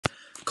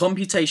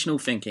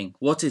Computational thinking,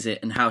 what is it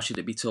and how should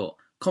it be taught?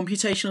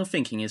 Computational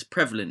thinking is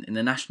prevalent in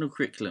the national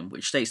curriculum,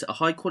 which states that a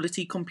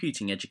high-quality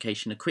computing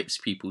education equips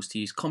pupils to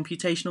use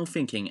computational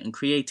thinking and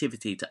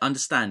creativity to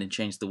understand and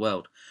change the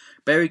world.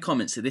 Berry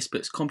comments that this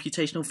puts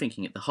computational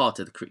thinking at the heart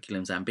of the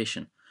curriculum's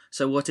ambition.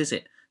 So what is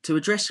it? To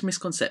address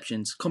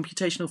misconceptions,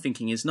 computational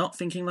thinking is not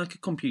thinking like a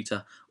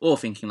computer or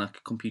thinking like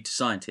a computer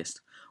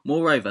scientist.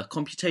 Moreover,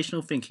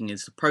 computational thinking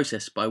is the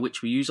process by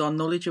which we use our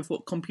knowledge of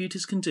what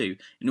computers can do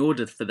in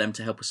order for them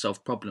to help us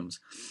solve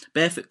problems.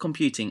 Barefoot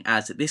Computing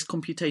adds that this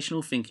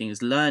computational thinking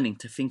is learning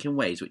to think in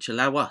ways which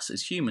allow us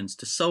as humans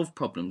to solve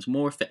problems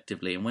more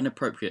effectively and, when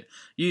appropriate,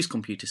 use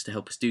computers to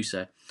help us do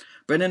so.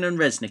 Brennan and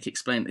Resnick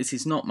explain that this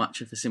is not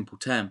much of a simple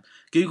term.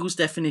 Google's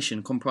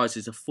definition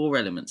comprises of 4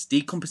 elements: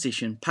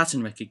 decomposition,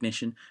 pattern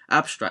recognition,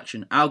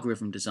 abstraction,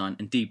 algorithm design,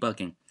 and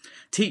debugging.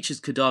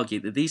 Teachers could argue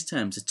that these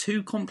terms are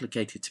too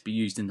complicated to be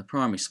used in the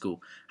primary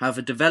school.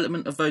 However,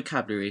 development of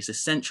vocabulary is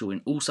essential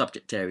in all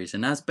subject areas,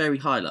 and as Berry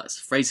highlights,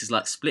 phrases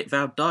like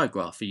split-valve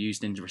digraph are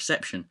used in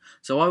reception,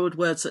 so I-word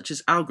words such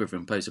as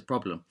algorithm pose a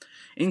problem.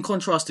 In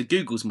contrast to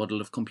Google's model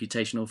of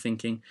computational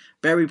thinking,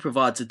 Berry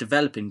provides a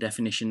developing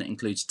definition that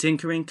includes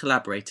tinkering,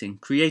 collaborating,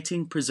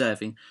 creating,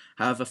 preserving.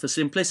 However, for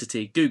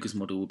simplicity, Google's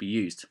model will be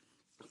used.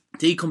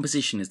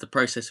 Decomposition is the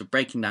process of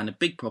breaking down a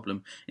big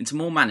problem into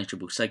more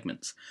manageable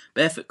segments.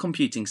 Barefoot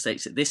Computing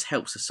states that this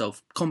helps us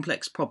solve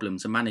complex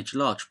problems and manage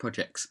large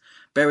projects.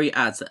 Berry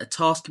adds that a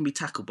task can be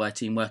tackled by a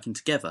team working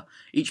together,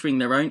 each bringing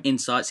their own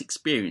insights,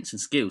 experience and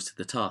skills to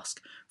the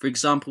task. For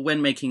example,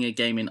 when making a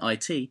game in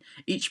IT,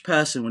 each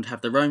person would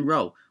have their own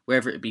role,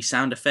 whether it be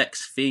sound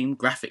effects, theme,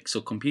 graphics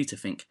or computer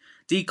think.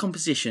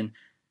 Decomposition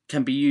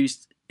can be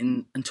used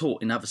and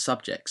taught in other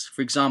subjects,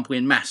 for example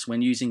in maths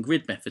when using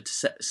grid method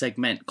to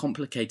segment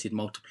complicated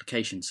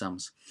multiplication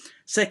sums.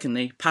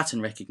 Secondly,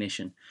 pattern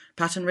recognition.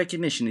 Pattern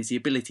recognition is the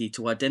ability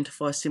to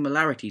identify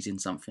similarities in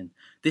something.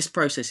 This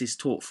process is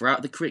taught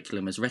throughout the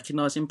curriculum as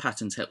recognising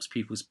patterns helps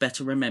pupils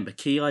better remember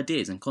key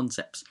ideas and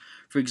concepts.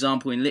 For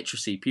example, in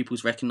literacy,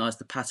 pupils recognise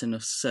the pattern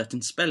of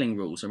certain spelling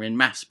rules, or in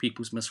maths,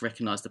 pupils must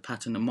recognise the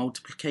pattern of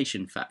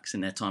multiplication facts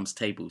in their times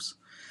tables.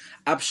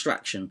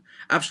 Abstraction.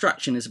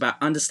 Abstraction is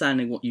about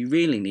understanding what you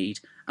really need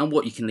and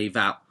what you can leave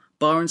out.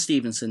 Barr and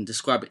Stevenson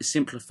describe it as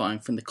simplifying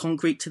from the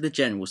concrete to the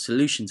general.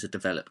 Solutions are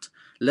developed.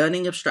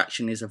 Learning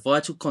abstraction is a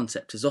vital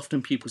concept as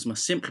often pupils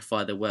must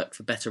simplify their work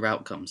for better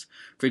outcomes.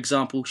 For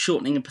example,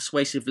 shortening a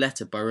persuasive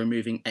letter by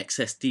removing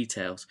excess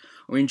details,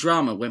 or in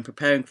drama when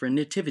preparing for a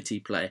nativity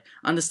play,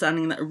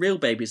 understanding that a real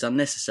baby is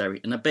unnecessary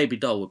and a baby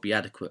doll would be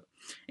adequate.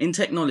 In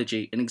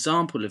technology, an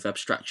example of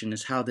abstraction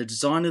is how the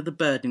design of the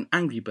bird in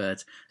Angry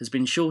Birds has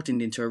been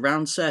shortened into a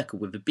round circle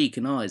with a beak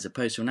and eye as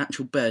opposed to an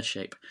actual bird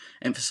shape,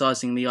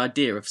 emphasising the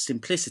idea of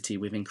simplicity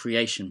within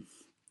creation.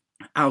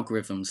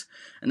 Algorithms.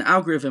 An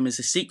algorithm is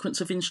a sequence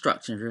of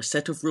instructions or a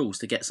set of rules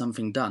to get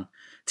something done.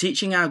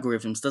 Teaching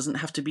algorithms doesn't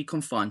have to be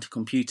confined to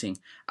computing.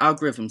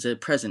 Algorithms are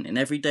present in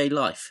everyday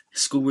life,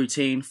 school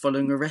routine,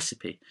 following a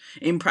recipe.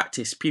 In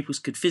practice, pupils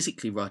could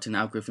physically write an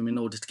algorithm in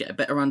order to get a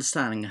better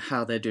understanding of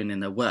how they're doing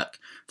in their work,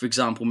 for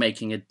example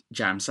making a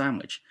jam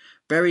sandwich.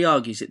 Berry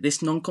argues that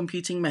this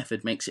non-computing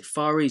method makes it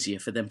far easier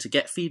for them to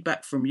get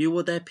feedback from you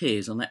or their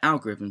peers on their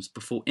algorithms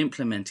before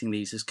implementing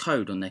these as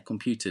code on their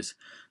computers.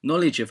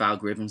 Knowledge of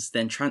algorithms is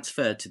then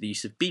transferred to the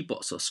use of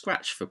Bebots or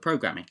Scratch for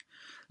programming.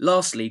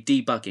 Lastly,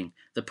 debugging,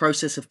 the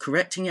process of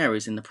correcting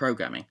errors in the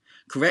programming.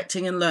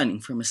 Correcting and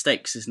learning from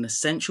mistakes is an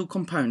essential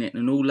component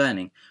in all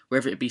learning,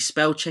 whether it be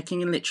spell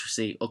checking in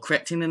literacy or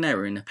correcting an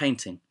error in a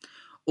painting.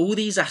 All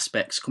these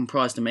aspects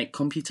comprise to make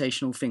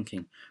computational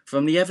thinking.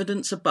 From the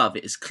evidence above,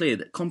 it is clear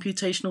that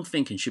computational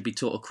thinking should be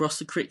taught across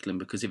the curriculum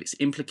because of its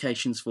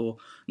implications for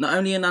not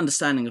only an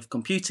understanding of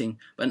computing,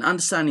 but an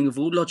understanding of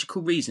all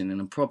logical reasoning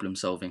and problem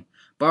solving.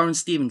 Barr and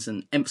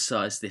Stevenson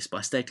emphasised this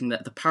by stating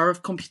that the power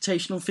of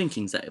computational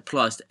thinking is that it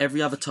applies to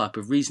every other type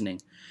of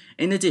reasoning.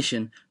 In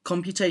addition,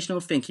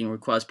 computational thinking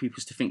requires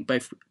pupils to think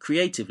both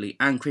creatively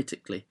and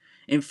critically.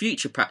 In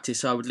future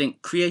practice, I would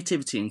link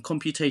creativity and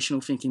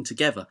computational thinking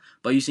together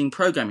by using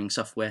programming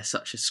software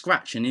such as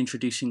Scratch and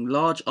introducing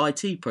large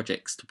IT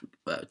projects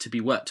to be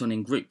worked on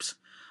in groups.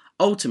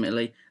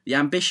 Ultimately, the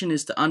ambition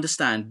is to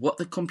understand what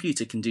the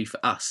computer can do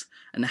for us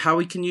and how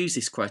we can use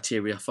this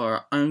criteria for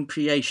our own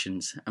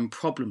creations and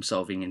problem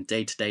solving in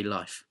day-to-day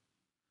life.